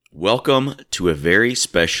Welcome to a very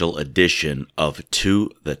special edition of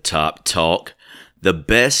To the Top Talk, the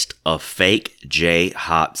best of Fake Jay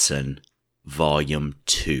Hopson, Volume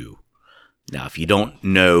 2. Now, if you don't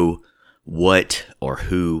know what or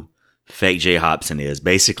who Fake Jay Hopson is,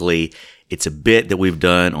 basically, it's a bit that we've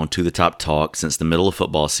done on To the Top Talk since the middle of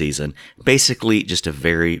football season. Basically, just a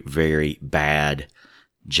very, very bad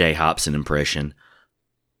Jay Hopson impression,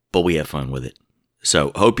 but we have fun with it.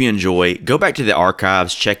 So, hope you enjoy. Go back to the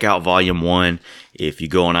archives. Check out Volume 1. If you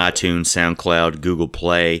go on iTunes, SoundCloud, Google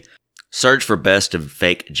Play, search for Best of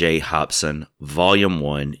Fake Jay Hopson, Volume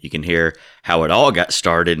 1. You can hear how it all got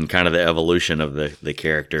started and kind of the evolution of the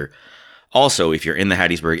character. Also, if you're in the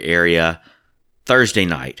Hattiesburg area, Thursday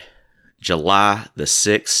night, July the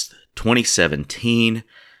 6th, 2017,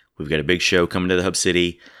 we've got a big show coming to the Hub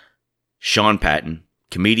City. Sean Patton,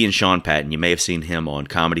 comedian Sean Patton. You may have seen him on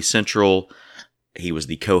Comedy Central. He was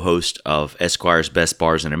the co-host of Esquire's Best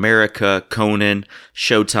Bars in America, Conan,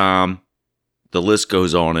 Showtime. The list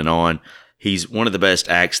goes on and on. He's one of the best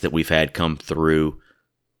acts that we've had come through.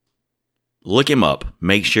 Look him up.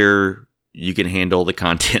 Make sure you can handle the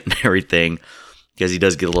content and everything, because he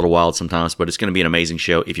does get a little wild sometimes, but it's going to be an amazing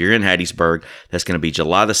show. If you're in Hattiesburg, that's going to be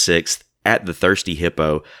July the 6th at the Thirsty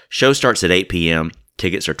Hippo. Show starts at 8 p.m.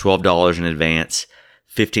 Tickets are $12 in advance.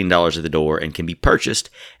 $15 at the door, and can be purchased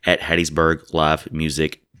at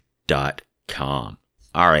HattiesburgLiveMusic.com.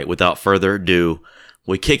 All right, without further ado,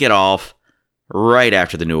 we kick it off right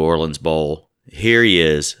after the New Orleans Bowl. Here he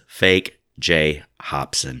is, Fake Jay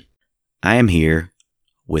Hopson. I am here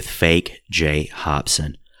with Fake Jay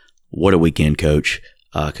Hopson. What a weekend, Coach.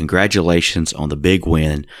 Congratulations on the big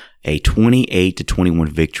win, a 28-21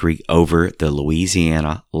 victory over the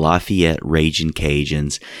Louisiana Lafayette Ragin'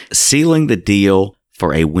 Cajuns, sealing the deal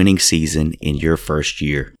for a winning season in your first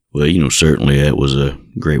year. Well, certainly that was a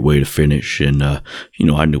great way to finish. And, I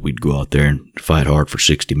knew we'd go out there and fight hard for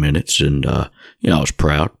 60 minutes. And, I was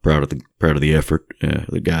proud of the effort,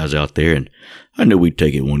 the guys out there. And I knew we'd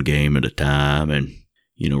take it one game at a time. And,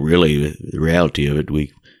 really the reality of it,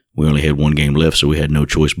 we only had one game left, so we had no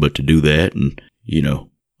choice but to do that. And,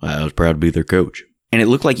 I was proud to be their coach. And it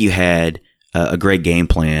looked like you had a great game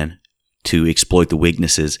plan to exploit the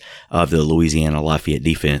weaknesses of the Louisiana Lafayette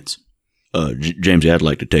defense. James, I'd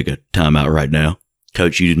like to take a timeout right now.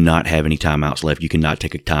 Coach, you do not have any timeouts left. You cannot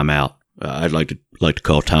take a timeout. I'd like to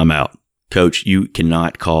call timeout. Coach, you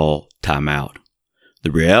cannot call timeout.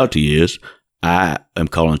 The reality is, I am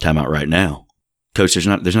calling timeout right now. Coach, there's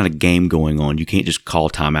not a game going on. You can't just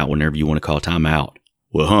call timeout whenever you want to call timeout.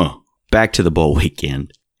 Well, Back to the bowl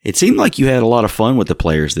weekend. It seemed like you had a lot of fun with the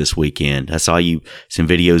players this weekend. I saw some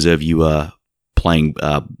videos of you playing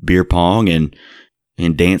beer pong and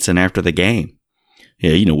dancing after the game.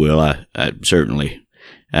 Yeah, Will, I certainly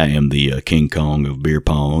am the King Kong of beer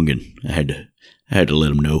pong, and I had to let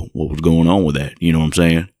them know what was going on with that. You know what I'm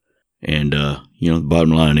saying? And the bottom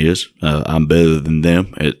line is, I'm better than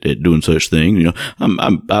them at doing such things.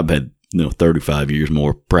 I've had 35 years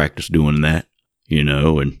more practice doing that.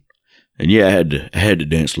 And yeah, I had to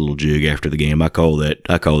dance a little jig after the game. I call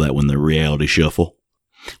that one the reality shuffle.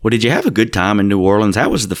 Well, did you have a good time in New Orleans? How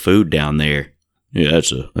was the food down there? Yeah,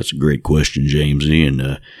 that's a great question, Jamesy. And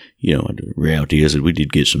the reality is that we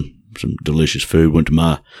did get some delicious food. Went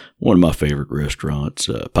to one of my favorite restaurants,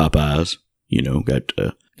 Popeyes. Got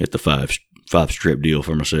the five strip deal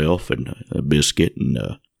for myself and a biscuit. And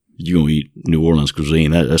you gonna eat New Orleans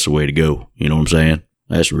cuisine? That's the way to go. You know what I'm saying?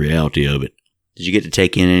 That's the reality of it. Did you get to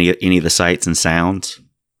take in any of the sights and sounds?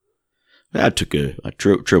 I took a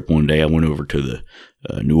trip one day. I went over to the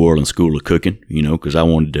New Orleans School of Cooking, because I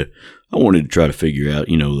wanted to try to figure out,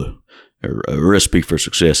 a recipe for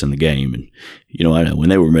success in the game. And, when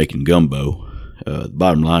they were making gumbo, the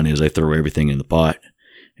bottom line is they throw everything in the pot.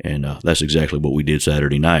 And that's exactly what we did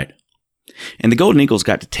Saturday night. And the Golden Eagles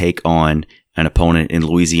got to take on an opponent in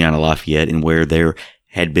Louisiana Lafayette, and where there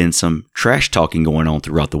had been some trash talking going on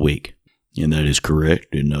throughout the week. And that is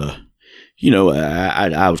correct. And, I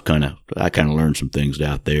kind of learned some things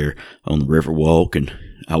out there on the Riverwalk, and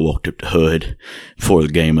I walked up to Hud before the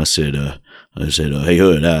game. I said, hey,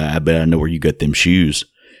 Hud, I bet I know where you got them shoes.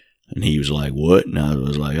 And he was like, what? And I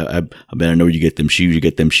was like, I bet I know where you get them shoes. You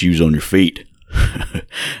get them shoes on your feet.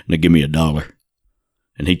 Now give me $1.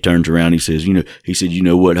 And he turns around. He says, you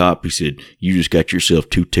know what, Hop? He said, you just got yourself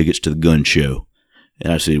 2 tickets to the gun show.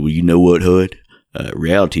 And I said, well, you know what, Hud?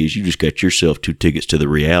 Reality is you just got yourself 2 tickets to the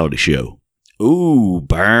reality show. Ooh,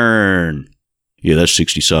 burn. Yeah, that's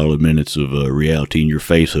 60 solid minutes of reality in your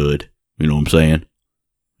face, Hud. You know what I'm saying?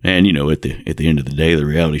 And, at the end of the day, the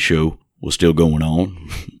reality show was still going on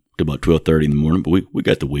till about 12:30 in the morning, but we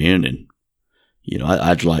got the win, and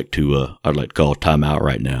I'd like to call a timeout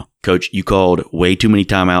right now. Coach, you called way too many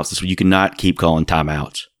timeouts. You cannot keep calling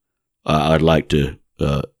timeouts. I'd like to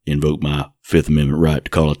invoke my Fifth Amendment right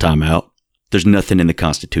to call a timeout. There's nothing in the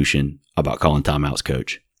Constitution about calling timeouts,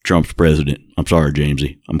 Coach. Trump's president. I'm sorry,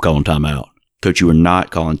 Jamesy. I'm calling timeout. Coach, you are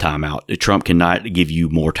not calling timeout. Trump cannot give you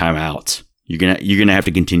more timeouts. You're gonna have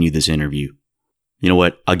to continue this interview. You know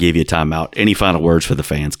what? I'll give you a timeout. Any final words for the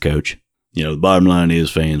fans, Coach? The bottom line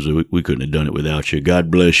is, fans, we couldn't have done it without you.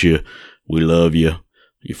 God bless you. We love you.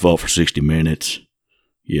 You fought for 60 minutes.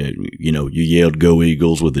 Yeah, you yelled "Go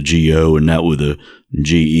Eagles" with a G-O and not with a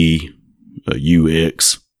G-E, a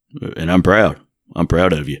U-X. And I'm proud. I'm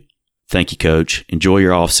proud of you. Thank you, Coach. Enjoy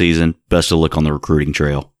your off season. Best of luck on the recruiting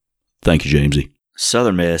trail. Thank you, Jamesy.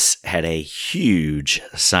 Southern Miss had a huge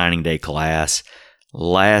signing day class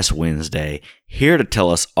last Wednesday. Here to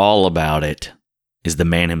tell us all about it is the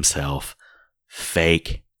man himself,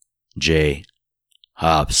 Fake J.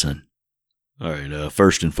 Hobson. All right,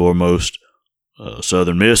 first and foremost,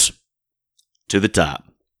 Southern Miss, to the top.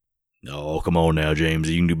 Oh, come on now, James.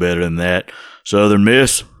 You can do better than that. Southern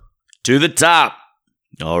Miss, to the top.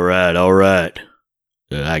 All right.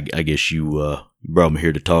 I guess you brought me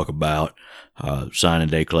here to talk about signing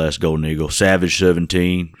day class, Golden Eagle, Savage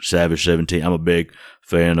 17. I'm a big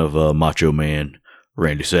fan of Macho Man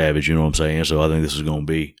Randy Savage. You know what I'm saying? So I think this is gonna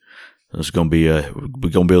be we're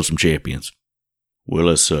gonna build some champions. Well,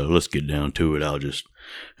 let's get down to it. I'll just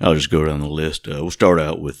go down the list. We'll start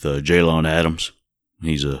out with Jalon Adams.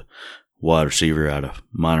 He's a wide receiver out of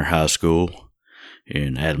Minor High School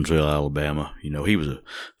in Adamsville, Alabama. He was a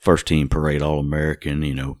first-team parade All-American,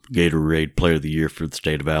 Gatorade Player of the Year for the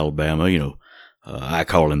state of Alabama. I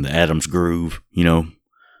call him the Adams Groove,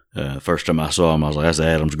 First time I saw him, I was like, that's the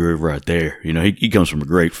Adams Groove right there. He comes from a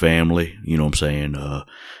great family, you know what I'm saying?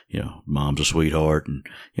 Mom's a sweetheart, and,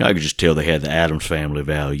 I could just tell they had the Adams family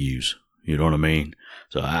values, you know what I mean?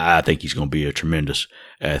 So I think he's going to be a tremendous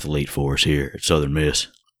athlete for us here at Southern Miss.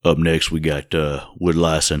 Up next, we got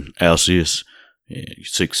Woodlason Alcius,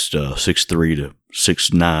 6'3" to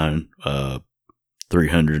 6'9",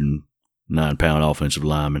 309-pound offensive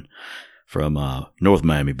lineman from North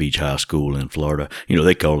Miami Beach High School in Florida.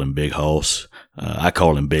 They call him Big Hoss. I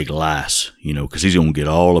call him Big Lice, because he's going to get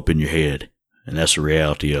all up in your head, and that's the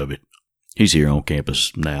reality of it. He's here on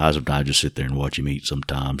campus now. I just sit there and watch him eat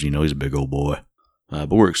sometimes. He's a big old boy.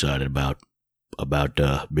 But we're excited about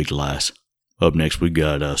Big Lice. Up next, we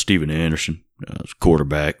got Steven Anderson,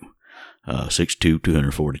 quarterback, 6'2",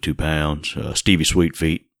 242 pounds. Stevie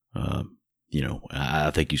Sweetfeet.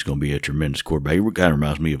 I think he's going to be a tremendous quarterback. He kind of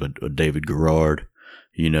reminds me of a David Garrard.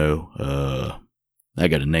 I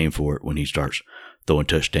got a name for it when he starts throwing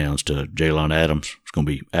touchdowns to Jalon Adams. It's going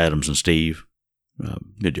to be Adams and Steve.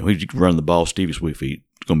 He can run the ball. Stevie Sweetfeet.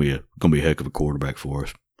 It's going to be a heck of a quarterback for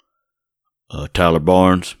us. Tyler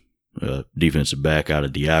Barnes, defensive back out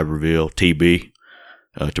of D'Iberville, TB.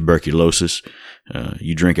 Tuberculosis.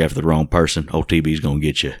 You drink after the wrong person, old TB's going to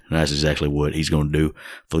get you. And that's exactly what he's going to do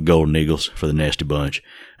for the Golden Eagles, for the Nasty Bunch.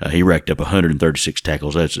 He racked up 136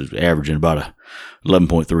 tackles. That's averaging about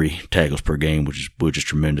 11.3 tackles per game, which is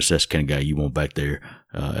tremendous. That's the kind of guy you want back there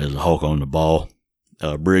as a hawk on the ball.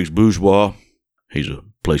 Briggs Bourgeois, he's a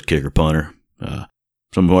place kicker punter.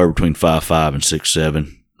 Somewhere between 5'5" and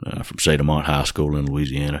 6'7", from Sademont High School in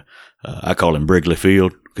Louisiana. I call him Brigley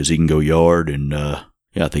Field because he can go yard, and I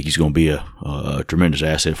think he's going to be a tremendous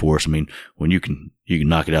asset for us. I mean, when you can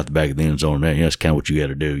knock it out the back of the end zone, that's kind of what you got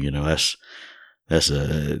to do. That's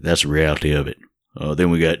the reality of it. Then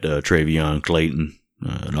we got Travion Clayton,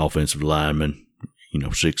 an offensive lineman,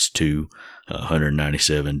 6'2",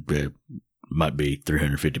 197, might be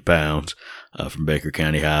 350 pounds, from Baker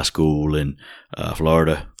County High School in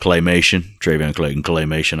Florida. Claymation, Travion Clayton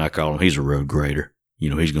Claymation, I call him. He's a road grader.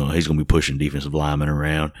 He's gonna be pushing defensive linemen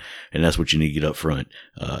around, and that's what you need to get up front.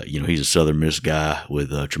 He's a Southern Miss guy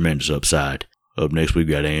with a tremendous upside. Up next, we've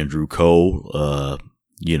got Andrew Cole,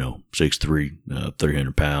 6'3",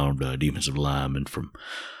 300-pound defensive lineman from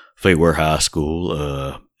Fayetteville High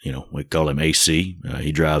School. We call him AC.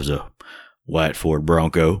 He drives a white Ford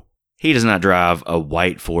Bronco. He does not drive a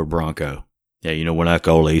white Ford Bronco. Yeah, when I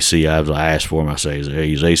call AC, I ask for him. I say,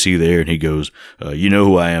 "Hey, is AC there?" And he goes, "You know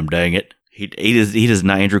who I am, dang it." He does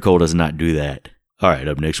not. Andrew Cole does not do that. All right,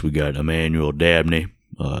 up next we got Emmanuel Dabney,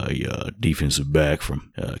 a defensive back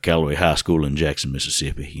from Callaway High School in Jackson,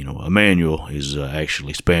 Mississippi. Emmanuel is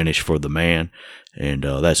actually Spanish for the man, and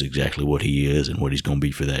that's exactly what he is and what he's going to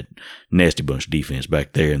be for that Nasty Bunch defense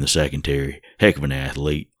back there in the secondary. Heck of an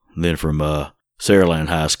athlete. And then from Saraland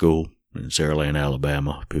High School in Saraland,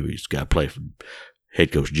 Alabama, he's got to play for.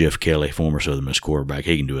 head coach Jeff Kelly, former Southern Miss quarterback.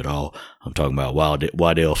 He can do it all. I'm talking about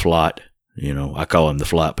Wydell Flott. I call him the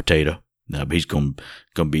flight potato. But he's going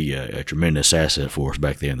to be a tremendous asset for us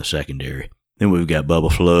back there in the secondary. Then we've got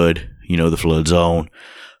Bubba Flood, the Flood zone.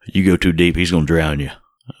 You go too deep, he's going to drown you.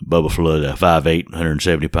 Bubba Flood, 5'8",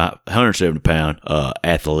 170-pound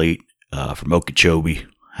athlete from Okeechobee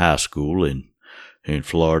High School in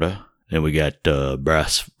Florida. Then we got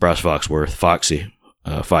Bryce Foxworth, Foxy.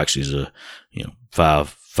 Foxy's a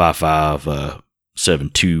 5'5",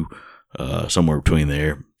 7'2", somewhere between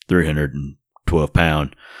there,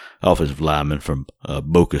 312-pound offensive lineman from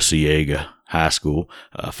Boca Ciega High School.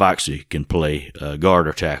 Foxy can play guard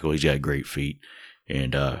or tackle. He's got great feet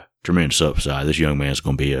and tremendous upside. This young man's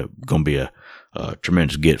going to be a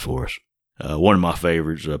tremendous get for us. One of my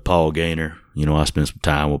favorites, Paul Gaynor. I spent some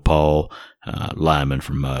time with Paul, lineman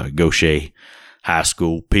from Gaucher High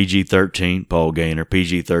School, PG-13. Paul Gaynor,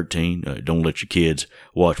 PG-13. Don't let your kids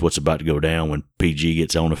watch what's about to go down when PG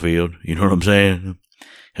gets on the field. You know what I'm saying?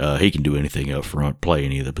 He can do anything up front, play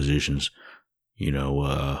any of the positions.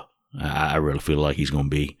 I really feel like he's going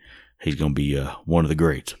to be one of the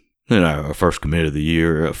greats. Then our first commit of the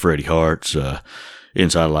year, Freddie Hart's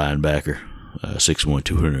inside linebacker, 6'1",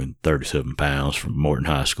 237 pounds from Morton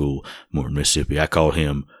High School, Morton, Mississippi. I call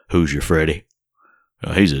him Hoosier Freddie.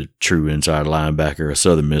 He's a true inside linebacker, a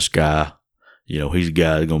Southern Miss guy. He's a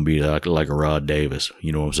guy that's going to be like a Rod Davis.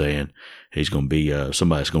 You know what I'm saying? He's going to be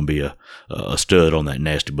somebody that's going to be a stud on that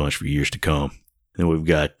nasty bunch for years to come. Then we've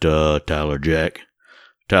got Tyler Jack.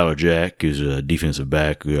 Tyler Jack is a defensive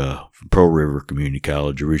back from Pearl River Community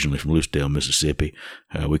College, originally from Lucedale, Mississippi.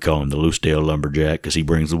 We call him the Lucedale Lumberjack because he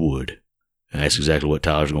brings the wood. And that's exactly what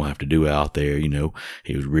Tyler's going to have to do out there.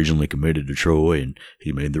 He was originally committed to Troy, and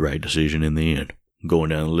he made the right decision in the end.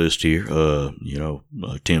 Going down the list here,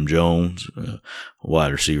 Tim Jones,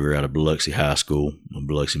 wide receiver out of Biloxi High School,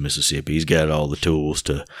 Biloxi, Mississippi. He's got all the tools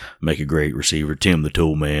to make a great receiver. Tim the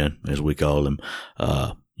Tool Man, as we call him.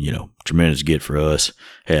 Tremendous get for us.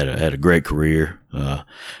 Had a great career,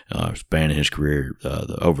 spanning his career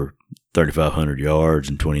over 3,500 yards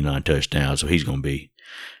and 29 touchdowns. So he's going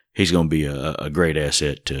to be a great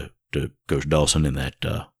asset to Coach Dawson in that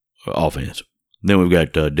offense. Then we've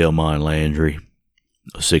got Delmon Landry,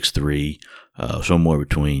 6'3", somewhere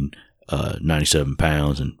between 97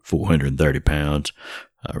 pounds and 430 pounds,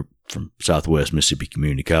 from Southwest Mississippi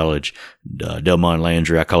Community College. Delmon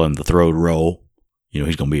Landry, I call him the throw to roll.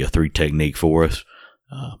 He's going to be a 3 technique for us.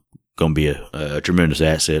 Going to be a tremendous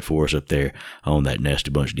asset for us up there on that nasty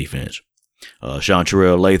bunch defense. Sean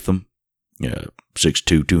Terrell Latham,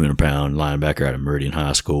 6'2", 200-pound linebacker out of Meridian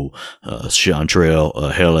High School. Sean Terrell,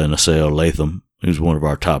 Hella in a Cell Latham. He's one of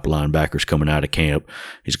our top linebackers coming out of camp.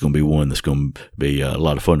 He's going to be one that's going to be a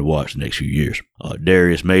lot of fun to watch the next few years.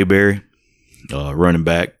 Darius Mayberry, running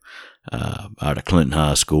back out of Clinton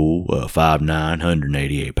High School, 5'9",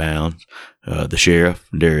 188 pounds. The sheriff,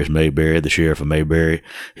 Darius Mayberry, the sheriff of Mayberry,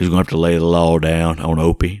 he's going to have to lay the law down on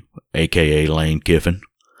Opie, a.k.a. Lane Kiffin.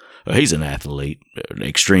 He's an athlete, an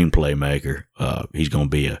extreme playmaker. He's going to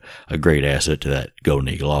be a great asset to that Golden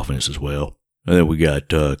Eagle offense as well. And then we got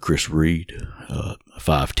Chris Reed,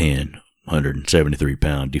 5'10",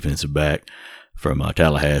 173-pound defensive back from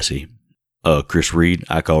Tallahassee. Chris Reed,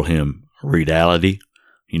 I call him Reedality.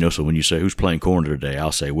 So when you say who's playing corner today,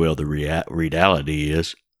 I'll say, well, the Reedality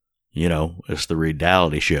is, it's the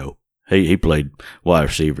Reedality show. He played wide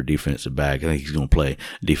receiver, defensive back. I think he's going to play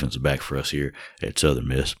defensive back for us here at Southern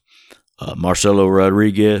Miss. Marcelo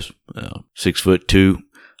Rodriguez, 6'2",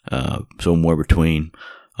 somewhere between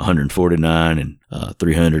 149 and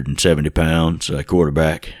 370 pounds,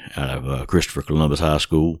 quarterback out of Christopher Columbus High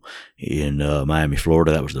School in Miami,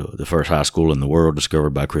 Florida. That was the first high school in the world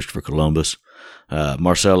discovered by Christopher Columbus.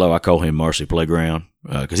 Marcelo, I call him Marcy Playground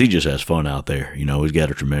because he just has fun out there. He's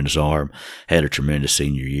got a tremendous arm, had a tremendous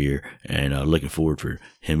senior year, and looking forward for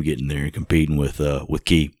him getting there and competing with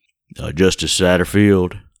Key. Justice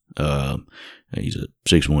Satterfield, he's a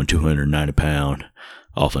 6'1", 290-pound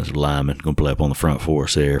offensive lineman, going to play up on the front for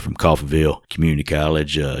us there from Coffeyville Community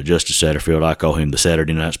College. Justice Satterfield, I call him the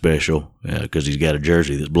Saturday Night Special because he's got a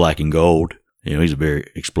jersey that's black and gold. He's a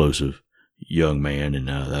very explosive young man, and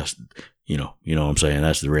that's, you know what I'm saying?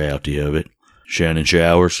 That's the reality of it. Shannon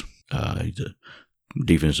Showers, he's a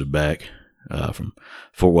defensive back from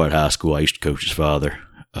Fort White High School. I used to coach his father.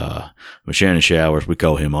 But Shannon Showers, we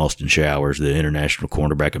call him Austin Showers, the international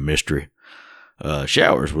cornerback of mystery.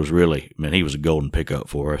 Showers was really, he was a golden pickup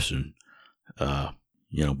for us. And,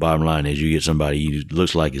 bottom line is you get somebody who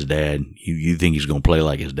looks like his dad. You think he's going to play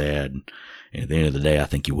like his dad. And at the end of the day, I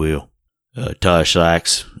think he will. Tosh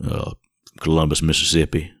Sykes, Columbus,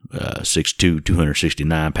 Mississippi, 6'2",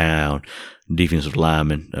 269-pound defensive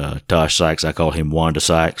lineman. Tosh Sykes, I call him Wanda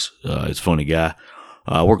Sykes. He's a funny guy.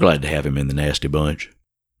 We're glad to have him in the Nasty Bunch.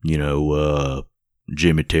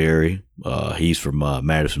 Jimmy Terry, he's from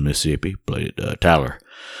Madison, Mississippi. Played at Tyler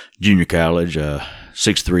Junior College,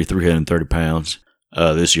 6'3", 330 pounds.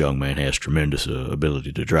 This young man has tremendous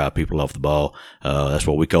ability to drive people off the ball. That's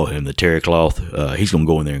what we call him, the Terry Cloth. He's going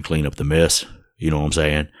to go in there and clean up the mess. You know what I'm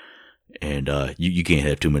saying? And you can't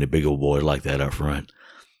have too many big old boys like that up front.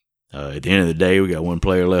 At the end of the day, we got one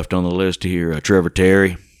player left on the list here, Trevor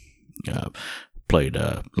Terry. Played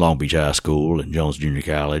Long Beach High School and Jones Junior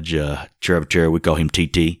College. Trevor Terry, we call him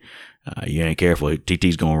TT. You ain't careful,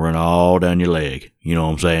 TT's going to run all down your leg. You know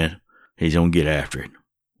what I'm saying? He's going to get after it.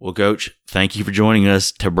 Well, Coach, thank you for joining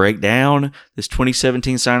us to break down this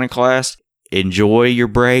 2017 signing class. Enjoy your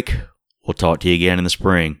break. We'll talk to you again in the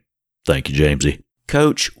spring. Thank you, Jamesy.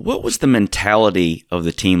 Coach, what was the mentality of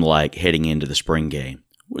the team like heading into the spring game?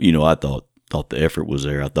 Well, I thought the effort was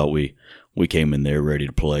there. I thought we came in there ready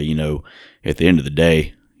to play. At the end of the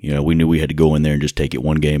day, we knew we had to go in there and just take it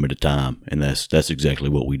one game at a time, and that's exactly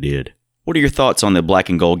what we did. What are your thoughts on the black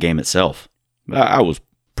and gold game itself? I was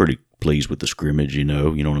pretty pleased with the scrimmage, you know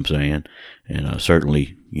what I'm saying? And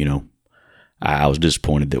certainly, I was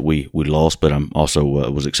disappointed that we lost, but I'm also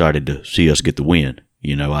was excited to see us get the win.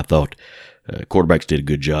 I thought quarterbacks did a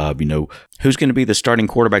good job. Who's going to be the starting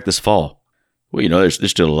quarterback this fall? Well, there's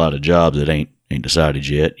still a lot of jobs that ain't decided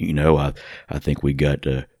yet. I think we got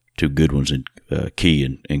two good ones in Key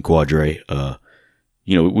and Quadre.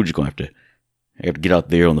 We're just going to have to get out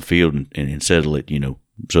there on the field and settle it,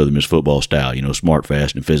 Southern Miss football style, smart,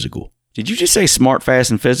 fast, and physical. Did you just say smart,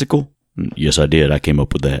 fast, and physical? Yes, I did. I came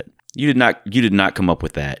up with that. You did not come up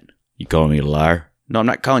with that. You calling me a liar? No, I'm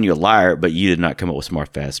not calling you a liar, but you did not come up with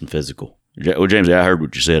smart, fast, and physical. Well, James, I heard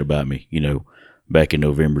what you said about me, back in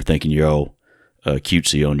November, thinking you're all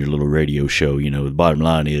cutesy on your little radio show. The bottom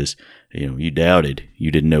line is, you doubted.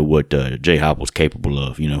 You didn't know what Jay Hop was capable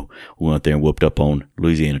of. We went there and whooped up on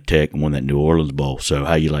Louisiana Tech and won that New Orleans Bowl. So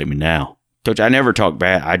how you like me now? Coach, I never talked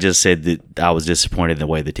bad. I just said that I was disappointed in the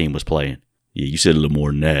way the team was playing. Yeah, you said a little more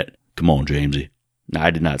than that. Come on, Jamesy. No, I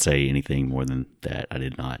did not say anything more than that. I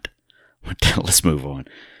did not. Let's move on.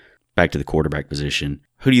 Back to the quarterback position.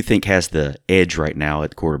 Who do you think has the edge right now at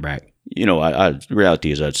the quarterback? The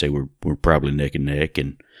reality is I'd say we're probably neck and neck.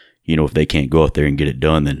 And, if they can't go out there and get it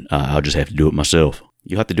done, then I'll just have to do it myself.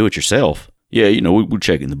 You have to do it yourself? Yeah, we're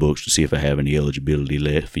checking the books to see if I have any eligibility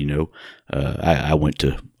left, I went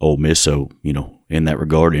to Ole Miss, so, in that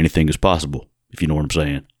regard, anything is possible, if you know what I'm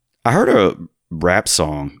saying. I heard a rap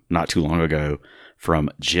song not too long ago from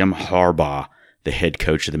Jim Harbaugh, the head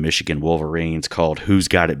coach of the Michigan Wolverines, called Who's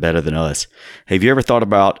Got It Better Than Us? Have you ever thought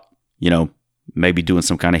about, maybe doing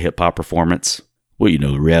some kind of hip-hop performance? Well,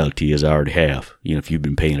 the reality is I already have. If you've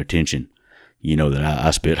been paying attention, that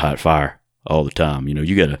I spit hot fire all the time.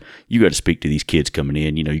 You gotta speak to these kids coming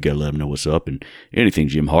in. You gotta let them know what's up, and anything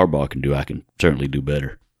Jim Harbaugh can do, I can certainly do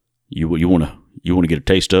better. You wanna get a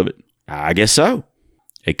taste of it? I guess so.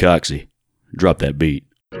 Hey, Coxie, drop that beat.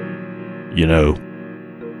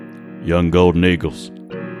 Young Golden Eagles.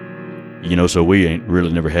 So we ain't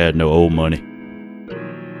really never had no old money.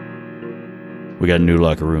 We got a new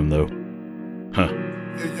locker room though. Huh.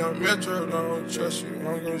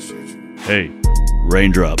 Hey,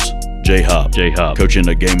 Raindrops. J-Hop, coaching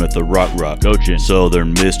a game at the Rock, coaching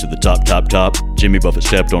Southern Miss to the top. Jimmy Buffett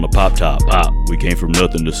stepped on a pop. We came from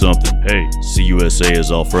nothing to something. Hey, CUSA is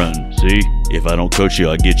all frontin'. See, if I don't coach you,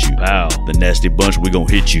 I'll get you. Pow, the Nasty Bunch, we gon'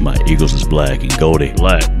 hit you. My Eagles is black and goldy.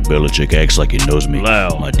 Black, Belichick acts like he knows me.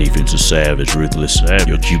 Loud, my defense is savage, ruthless.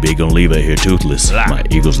 Your QB gon' leave out here toothless. Black. My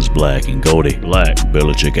Eagles is black and goldy. Black,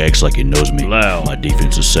 Belichick acts like he knows me. Loud, my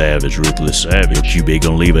defense is savage, ruthless. Your QB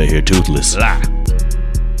gon' leave out here toothless. Black.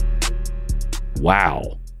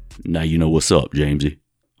 Wow. Now you know what's up, Jamesy.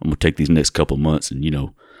 I'm going to take these next couple months and, I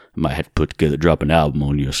might have to drop an album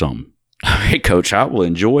on you or something. All right, Coach, I will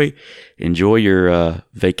enjoy your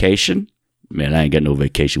vacation. Man, I ain't got no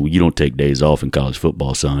vacation. Well, you don't take days off in college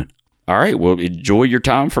football, son. All right, well, enjoy your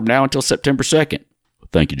time from now until September 2nd.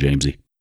 Thank you, Jamesy.